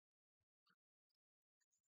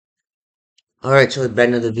Alright, so we're back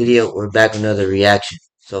another video. We're back with another reaction.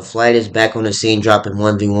 So Flight is back on the scene dropping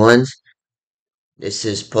 1v1s. This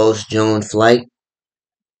is post June Flight.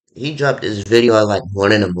 He dropped this video at like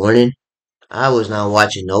 1 in the morning. I was not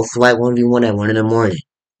watching no Flight 1v1 at 1 in the morning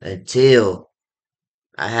until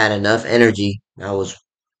I had enough energy. I was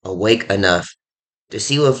awake enough to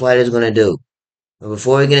see what Flight is going to do. But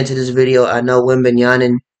before we get into this video, I know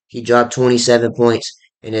Wembanyama, he dropped 27 points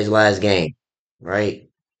in his last game, right?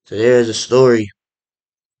 So there's a story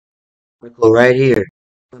right here.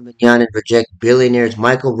 Wembanyama reject billionaires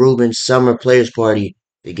Michael Rubin's summer players party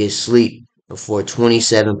to get sleep before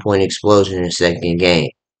 27-point explosion in the second game.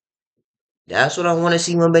 That's what I want to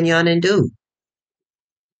see Wembanyama do.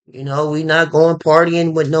 You know, we not going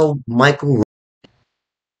partying with no Michael Rubin.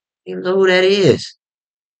 You know who that is.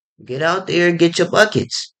 Get out there and get your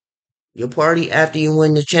buckets. Your party after you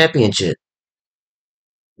win the championship.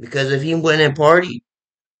 Because if he went and party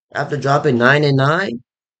after dropping 9 and 9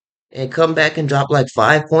 and come back and drop like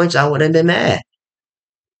 5 points, I would have been mad.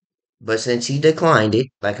 But since he declined it,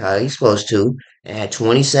 like how he's supposed to, and had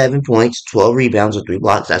 27 points, 12 rebounds, or 3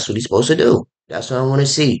 blocks, that's what he's supposed to do. That's what I want to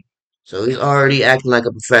see. So he's already acting like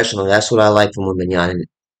a professional. That's what I like from Wembanyama.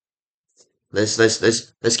 Let's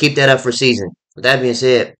keep that up for season. With that being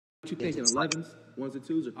said, What you thinking? 11s, ones and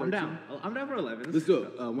twos, or 13? I'm down for 11. Let's do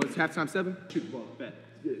it. One's halftime 7. Shoot the ball. Bet.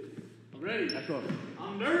 Good. I'm ready. That's all.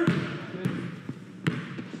 I'm nervous.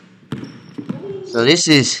 so this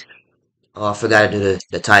is. Oh, I forgot to do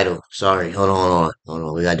the title. Sorry. Hold on.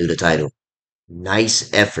 We gotta do the title.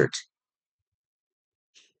 Nice effort.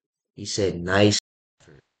 He said nice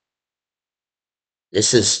effort.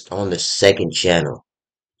 This is on the second channel.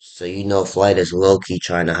 So you know Flight is low-key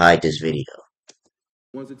trying to hide this video.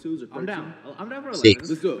 Ones and twos, or 13? I'm down. I'm down for 11. See,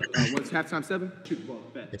 Let's do it. One's halftime 7. Shoot the ball.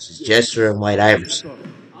 Bet. this is Jester and White That's Iverson. all.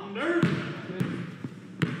 I'm nervous.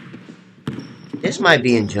 This might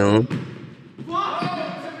be in June.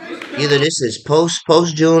 Either this is post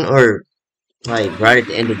June or like right at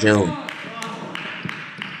the end of June.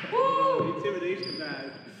 Intimidation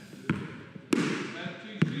bad.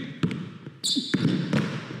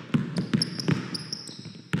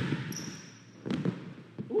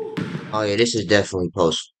 Oh yeah, this is definitely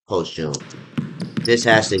post June. This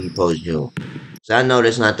has to be post June. So I know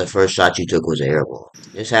this not the first shot you took was an air ball.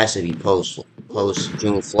 This has to be post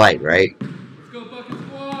June Flight, right? Let's go bucket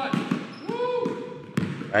squad. Woo!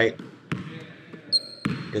 Right?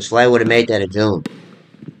 Because Flight would have made that in June.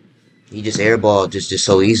 He just airballed just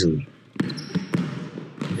so easily.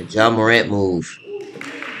 The John Morant move.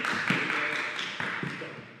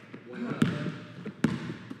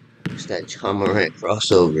 It's that John Morant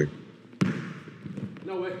crossover.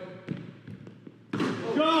 No way.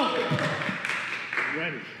 Go!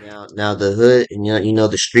 Ready. Now the hood, you know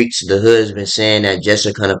the streets. The hood has been saying that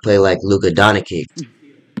Jester kind of play like Luka Doncic.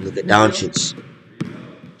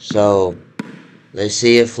 So let's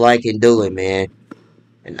see if Flight can do it, man.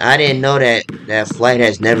 And I didn't know that Flight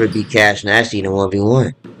has never beat Cash Nasty in a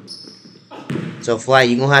 1v1. So Flight,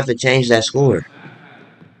 you're gonna have to change that score.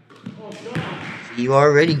 You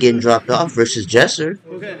already getting dropped off versus Jester.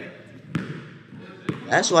 Okay.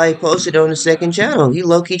 That's why he posted on the second channel. He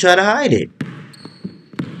low-key try to hide it.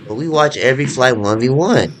 But we watch every Flight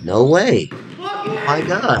 1v1. No way. Oh my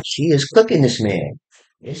gosh, he is cooking this man.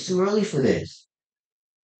 It's too early for this.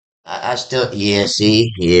 I still, yeah,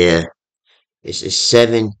 see, yeah. It's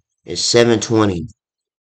 7:20.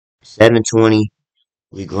 7:20.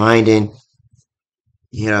 We grinding.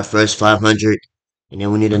 We hit our first 500. And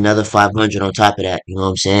then we need another 500 on top of that. You know what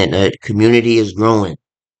I'm saying? The community is growing.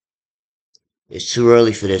 It's too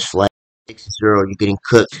early for this Flight. 6-0, you're getting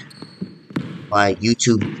cooked by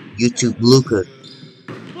YouTube Luca.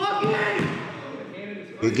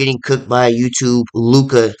 You're getting cooked by YouTube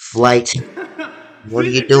Luca Flight. What are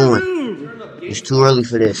you doing? It's too early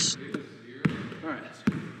for this.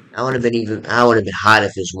 I would have been hot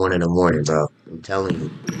if it's 1 in the morning, bro. I'm telling you.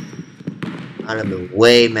 I'd have been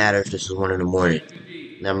way madder if this was 1 in the morning.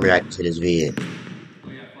 And I'm reacting to this video.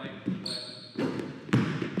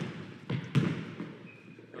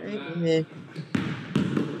 Hey,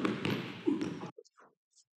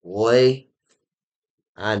 boy,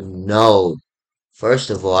 I know. First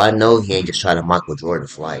of all, I know he ain't just trying to Michael Jordan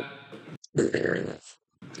Flight.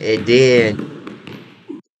 It did.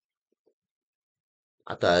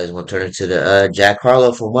 I thought it was gonna turn into the Jack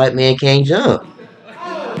Harlow from White Man Can't Jump.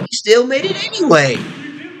 He still made it anyway.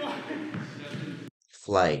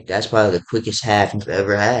 Flight, that's probably the quickest half you've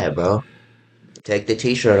ever had, bro. Take the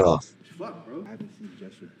t-shirt off. Fuck, bro. I haven't seen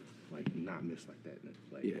Jester like not miss like that in a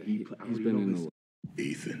play. Yeah, he's been in the.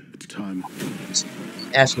 Ethan, it's time.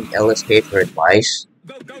 Asking LSK for advice.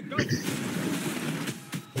 Go, go, go.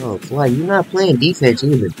 Oh, Flight, you're not playing defense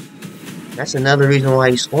either. That's another reason why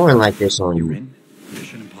he's scoring like this on You're you. in.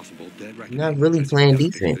 Mission Impossible Dead You're not Reckoning. really playing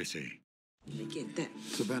defense. Get that.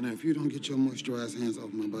 Savannah, if you don't get your moisturized hands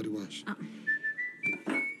off my body wash.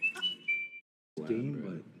 Game,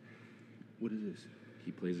 but what is this?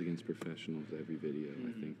 He plays against professionals every video.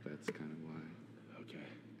 I think that's kind of why. Okay.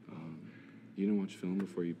 You didn't watch film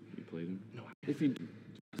before you played him? No. If you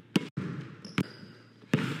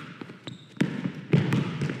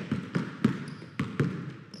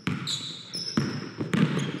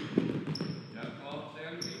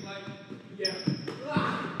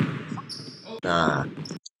Nah.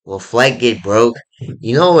 Well, Flight get broke.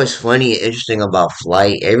 You know what's funny and interesting about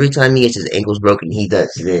Flight? Every time he gets his ankles broken, he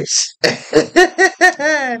does this.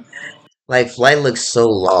 Like, Flight looks so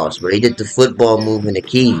lost, bro. He did the football move in the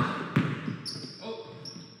key.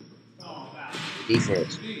 Good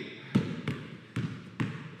defense.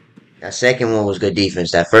 That second one was good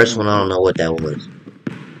defense. That first one, I don't know what that was.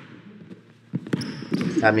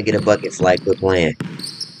 Time to get a bucket, Flight. Quit playing.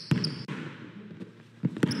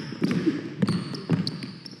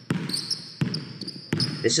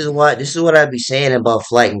 This is what I'd be saying about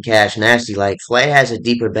Flight and Cash Nasty. Like, Flight has a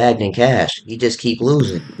deeper bag than Cash. He just keep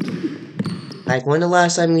losing. Like, when the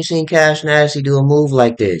last time you seen Cash Nasty do a move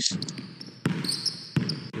like this?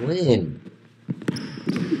 When?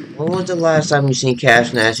 When was the last time you seen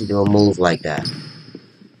Cash Nasty do a move like that?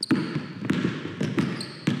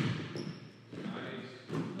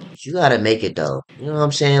 But you gotta make it though. You know what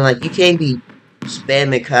I'm saying? Like, you can't be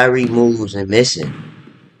spamming Kyrie moves and missing.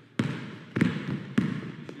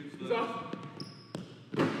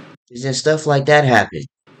 Then stuff like that happen.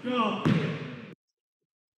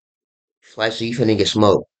 Flight, so you finna get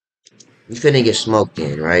smoked. You finna get smoked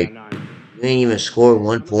then, right? You ain't even scored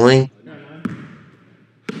 1 point.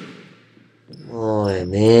 Come on,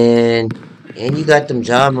 man. And you got them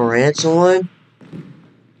John Morant's on?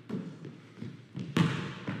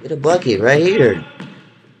 Get a bucket right here.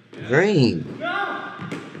 Green.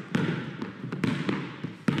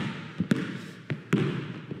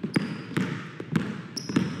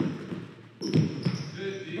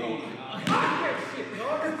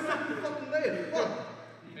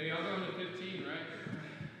 Hey, y'all going to 15, right?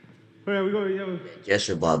 Yeah, we go. Yeah.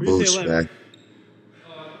 Jesser bought boosts, bruh.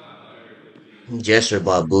 Jesser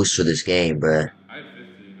bought boosts for this game, bruh. I had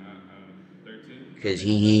 15, 13. Because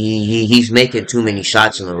he's making too many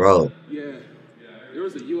shots in a row. Yeah. There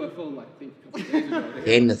was a UFO, like, I think a couple days ago.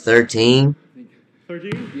 Game to 13.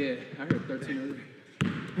 13? Yeah, I heard 13 earlier.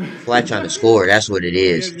 Fly trying to score. That's what it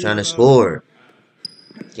is. Trying to score.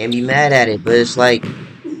 Can't be mad at it, but it's like,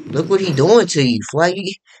 look what he doing to you, Fly.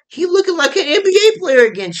 He looking like an NBA player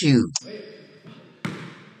against you.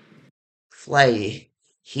 Fly,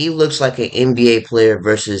 he looks like an NBA player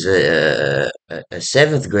versus a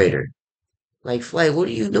seventh grader. Like, Fly, what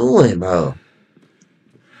are you doing, bro?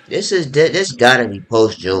 This gotta be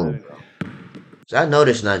post June, bro. So I know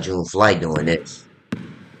this not June Flight doing this.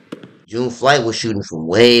 June Flight was shooting from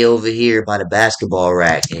way over here by the basketball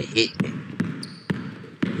rack and hit me.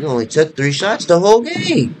 He only took 3 shots the whole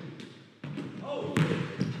game.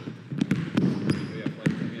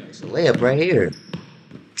 It's a layup right here.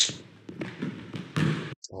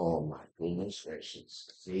 Oh my goodness gracious.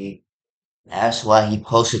 See? That's why he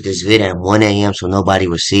posted this vid at 1 a.m. so nobody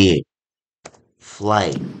would see it.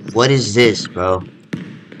 Flight. What is this, bro?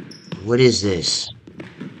 What is this?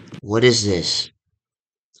 What is this?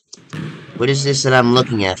 What is this that I'm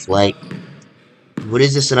looking at, Flight? What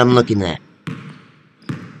is this that I'm looking at?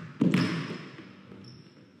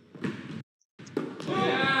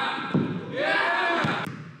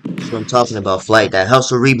 That's what I'm talking about, Flight. That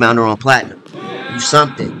hustle rebounder on platinum. You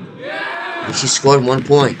something. And she scored 1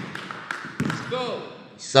 point. Let's go.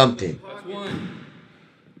 Something. That's one.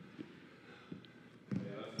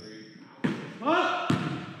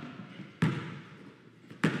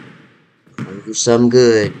 Wanna do something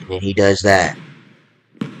good, and he does that.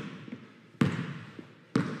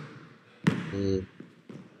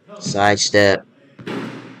 Sidestep.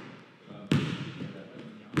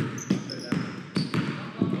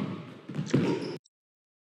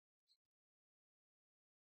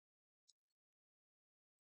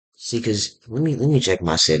 See, cause let me check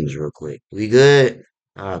my settings real quick. We good?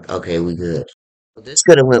 Okay, we good. Well, this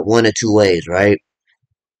could have went one of two ways, right?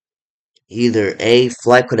 Either A,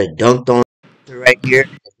 Flight could have dunked on her right here,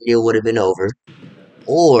 and the video would have been over,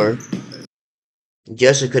 or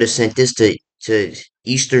Jessica could have sent this to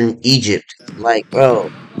Eastern Egypt. Like, bro,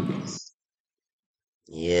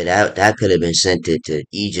 yeah, that could have been sent to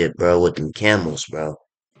Egypt, bro, with them camels, bro.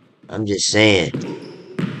 I'm just saying.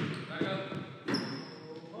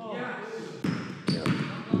 Yep.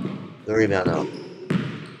 Good rebound though.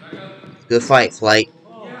 Good fight, Flight.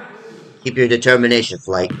 Keep your determination,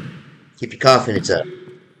 Flight. Keep your confidence up.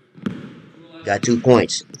 Got 2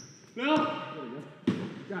 points.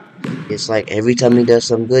 It's like every time he does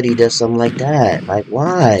something good, he does something like that. Like,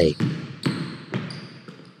 why?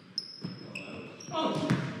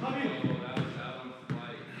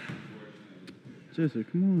 Jester,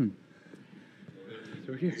 come on.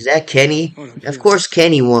 Is that Kenny? Of course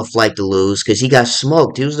Kenny want Flight to lose because he got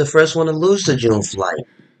smoked. He was the first one to lose to June Flight.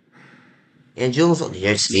 And June Flight,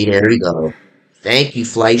 yes, see, there we go. Thank you,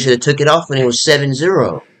 Flight. You should have took it off when it was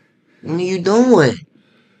 7-0. What are you doing?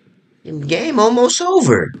 Game almost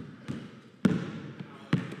over.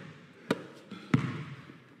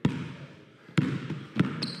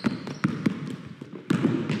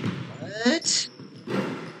 What?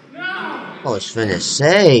 I was finna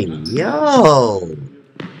say, yo.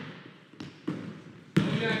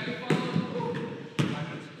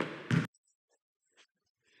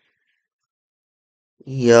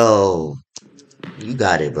 Yo. You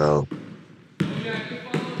got it, bro.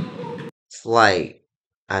 Flight.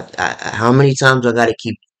 How many times I gotta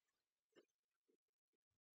keep.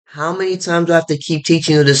 How many times do I have to keep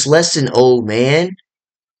teaching you this lesson, old man?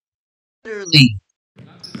 Literally,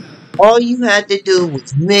 all you had to do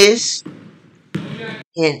was miss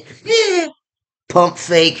and pump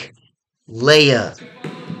fake layup.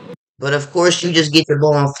 But of course, you just get the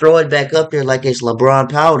ball and throw it back up there like it's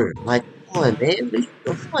LeBron powder. Like, come on, man, what you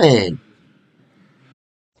doing?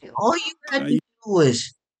 All you had to do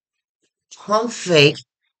was pump fake.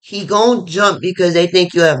 He gon' jump because they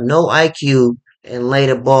think you have no IQ and lay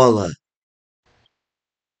the ball up.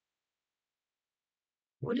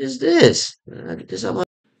 What is this? Get this up.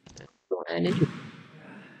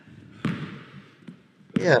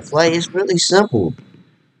 Yeah, Flight is really simple.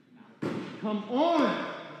 Come on!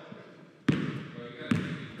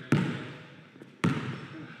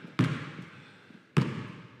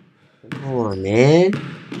 Come on, man.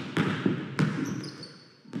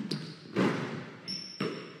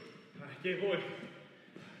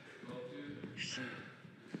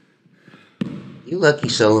 You lucky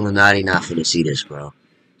so Illuminati not finna see this, bro.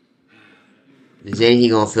 Is then he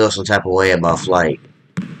gonna feel some type of way about Flight.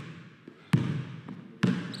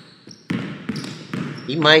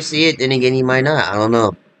 He might see it, then again he might not. I don't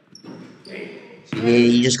know.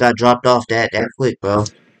 See, he just got dropped off that quick, bro.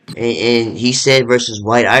 And he said versus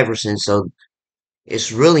White Iverson, so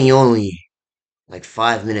it's really only like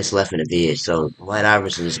 5 minutes left in the vid. So White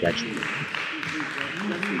Iverson just got you.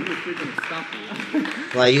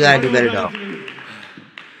 Well, you gotta do better though.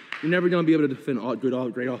 You're never gonna be able to defend all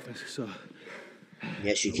great offenses. So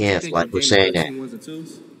yes, you can. Like we're saying that. Ones and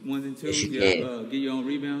twos. Yes, you can. Get your own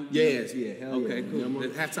rebound. yes, yeah, hell Okay, yeah. cool.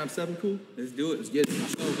 Halftime 7, cool. Let's do it. Let's get it.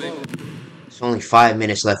 It's only 5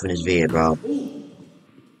 minutes left in this vid, bro.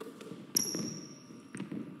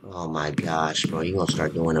 Oh my gosh, bro. You gonna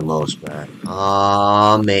start doing the most, bro.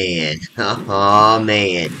 Oh man. Oh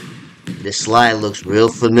man. This slide looks real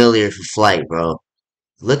familiar for Flight, bro.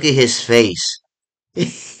 Look at his face.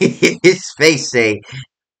 His face say,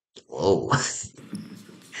 whoa.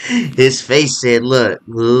 His face said, look,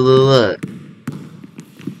 look.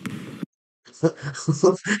 Look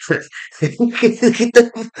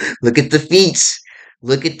at the feets.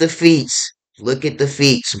 Look at the feets. Look at the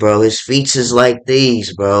feets, bro. His feet is like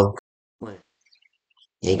these, bro.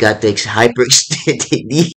 He got the hyperextended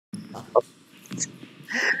knee.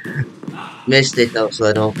 Missed it though, so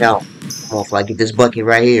it don't count. Come on, Fly, get this bucket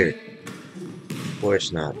right here. Of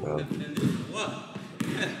course not, bro.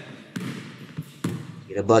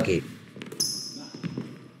 Get a bucket.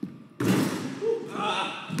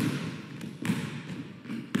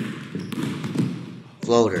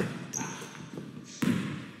 Floater.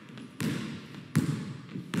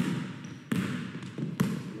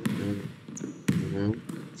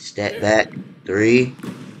 Step back. 3.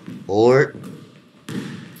 Forward.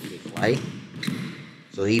 Flight.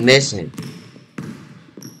 So he missing.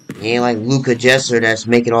 He ain't like Luka Jesser that's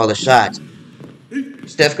making all the shots.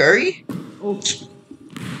 Steph Curry?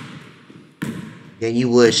 Then you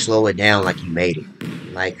would slow it down like you made it.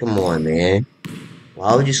 Like, come on, man.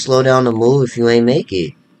 Why would you slow down the move if you ain't make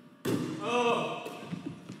it?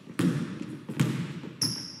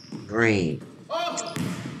 Green.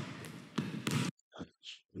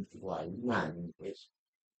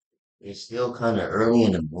 It's still kind of early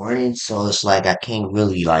in the morning, so it's like I can't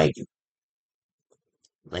really like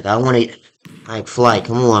I want to like Flight.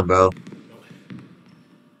 Come on, bro.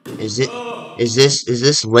 Is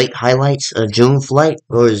this late highlights of June Flight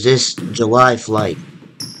or is this July Flight?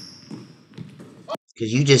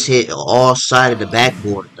 Cause you just hit all side of the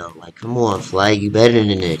backboard though. Like, come on, Flight. You better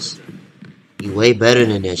than this. You way better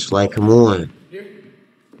than this, Flight. Come on.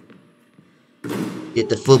 Get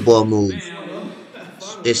the football move.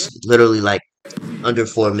 It's literally like under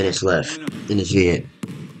 4 minutes left in this video.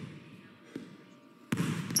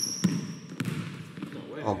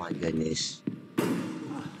 Oh my goodness.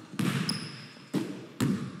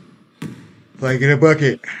 Flight, get a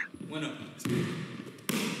bucket.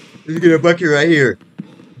 Let's get a bucket right here.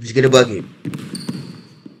 Just get a bucket.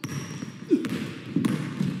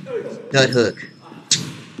 Nut hook.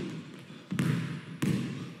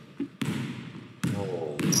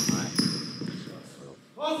 Oh my.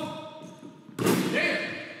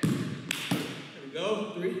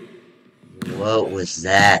 What was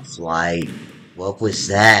that, Flight? What was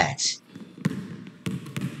that?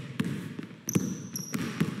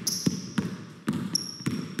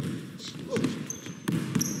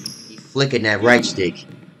 He flicking that right stick.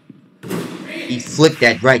 He flicked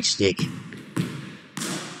that right stick.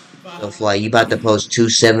 So, Flight, you about to post 2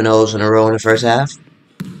 7-0s in a row in the first half?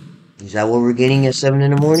 Is that what we're getting at 7 in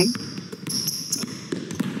the morning?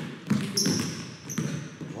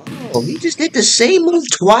 Wow, he just did the same move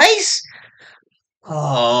twice?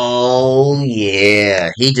 Oh, yeah.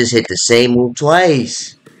 He just hit the same move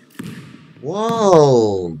twice.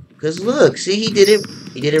 Whoa. Because look, see, he did it.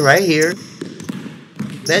 He did it right here.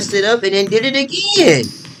 Messed it up and then did it again.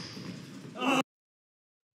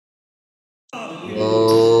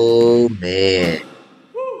 Oh, man.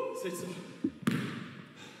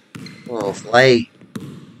 Oh, Flight.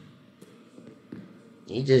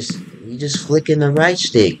 He just flicking the right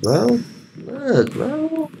stick, bro. Look,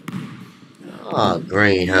 bro. Oh,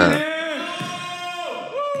 green, huh?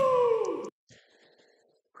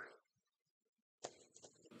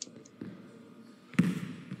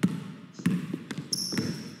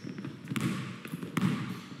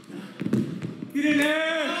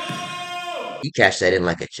 He cashed that in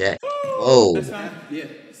like a check. Whoa.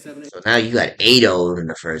 So now you got 8-0 in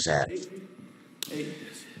the first half.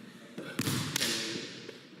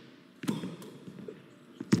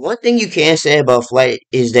 One thing you can say about Flight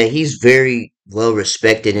is that he's very well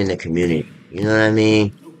respected in the community. You know what I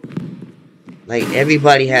mean? Like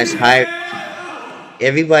everybody has high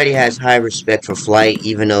respect for Flight,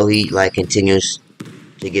 even though he like continues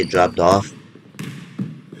to get dropped off.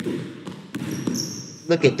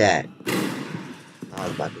 Look at that. I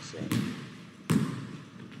was about to say.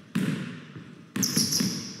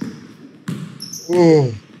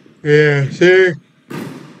 Oh, yeah, see?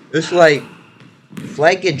 It's like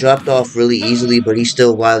Flight get dropped off really easily, but he's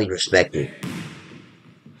still widely respected.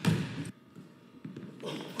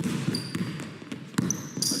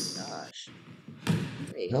 Gosh.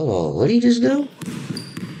 Hey, hold on. What did he just do?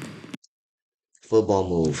 Football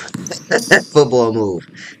move. Football move.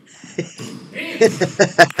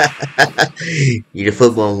 You the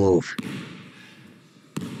football move.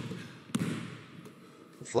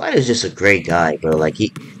 Flight is just a great guy, bro.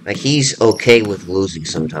 He's okay with losing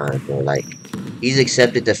sometimes, bro. Like he's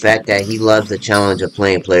accepted the fact that he loves the challenge of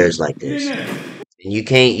playing players like this. And you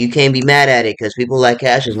can't be mad at it because people like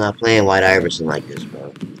Cash is not playing White Iverson like this,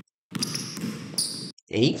 bro.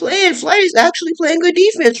 And Flight is actually playing good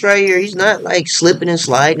defense right here. He's not like slipping and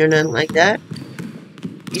sliding or nothing like that.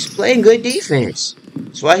 He's playing good defense.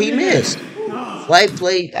 That's why he missed. Flight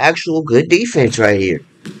played actual good defense right here.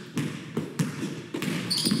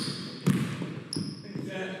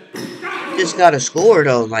 Just gotta score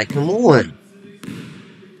though. Like, come on.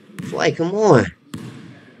 Flight, come on.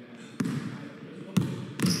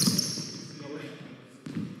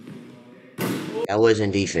 That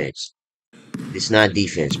wasn't defense. It's not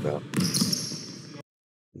defense, bro.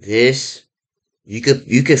 This you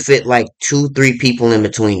could fit like 2-3 people in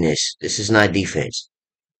between this. This is not defense.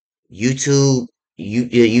 YouTube you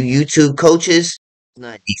YouTube coaches, it's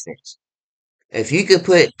not defense. If you could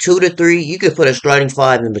put 2 to 3, you could put a starting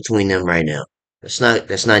 5 in between them right now. That's not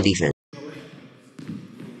defense.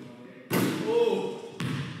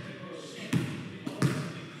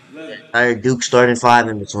 Entire Duke starting 5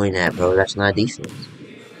 in between that, bro. That's not defense.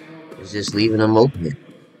 It's just leaving them open.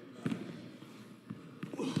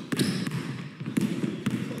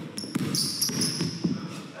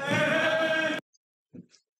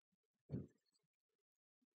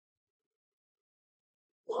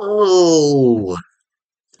 Whoa.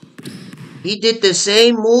 He did the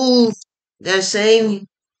same move. That same.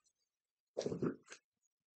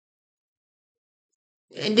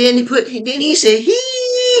 And then he said, he.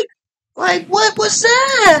 Like, what was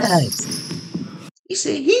that? He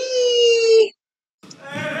said, he.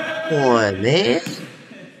 Come on, man.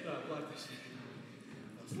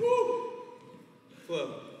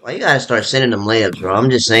 Why you gotta start sending them layups, bro? I'm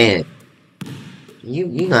just saying. You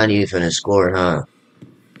not even finna score, huh?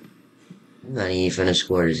 You not even finna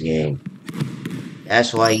score this game.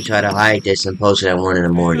 That's why you try to hide this and post it at 1 in the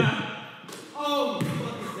morning. Oh,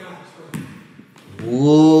 my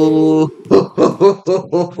fucking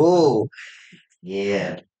gosh. Ooh.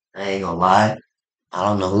 Yeah. I ain't gonna lie. I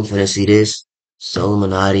don't know who finna see this.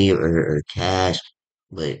 Illuminati or Cash,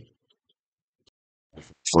 but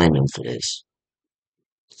slam him for this.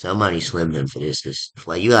 Somebody slam him for this. This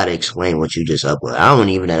like you gotta explain what you just uploaded. I don't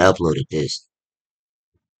even have uploaded this.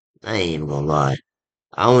 I ain't even gonna lie.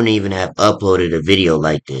 I wouldn't even have uploaded a video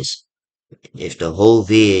like this if the whole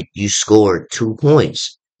vid you scored 2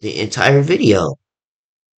 points. The entire video.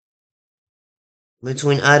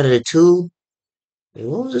 Between out of the two, wait,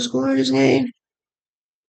 what was the score of this game?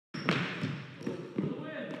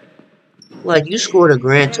 Like you scored a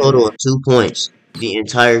grand total of 2 points the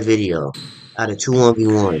entire video out of two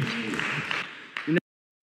 1v1s.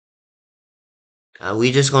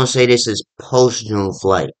 We just gonna say this is post June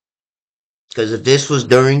flight. Because if this was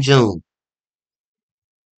during June,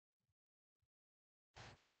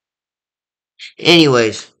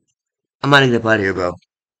 anyways, I'm gonna get up out of here, bro.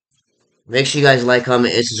 Make sure you guys like,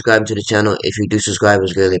 comment, and subscribe to the channel. If you do subscribe,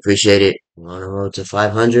 it's greatly appreciated. We're on the road to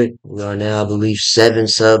 500. We are now, I believe, 7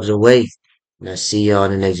 subs away. And I'll see y'all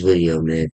in the next video, man.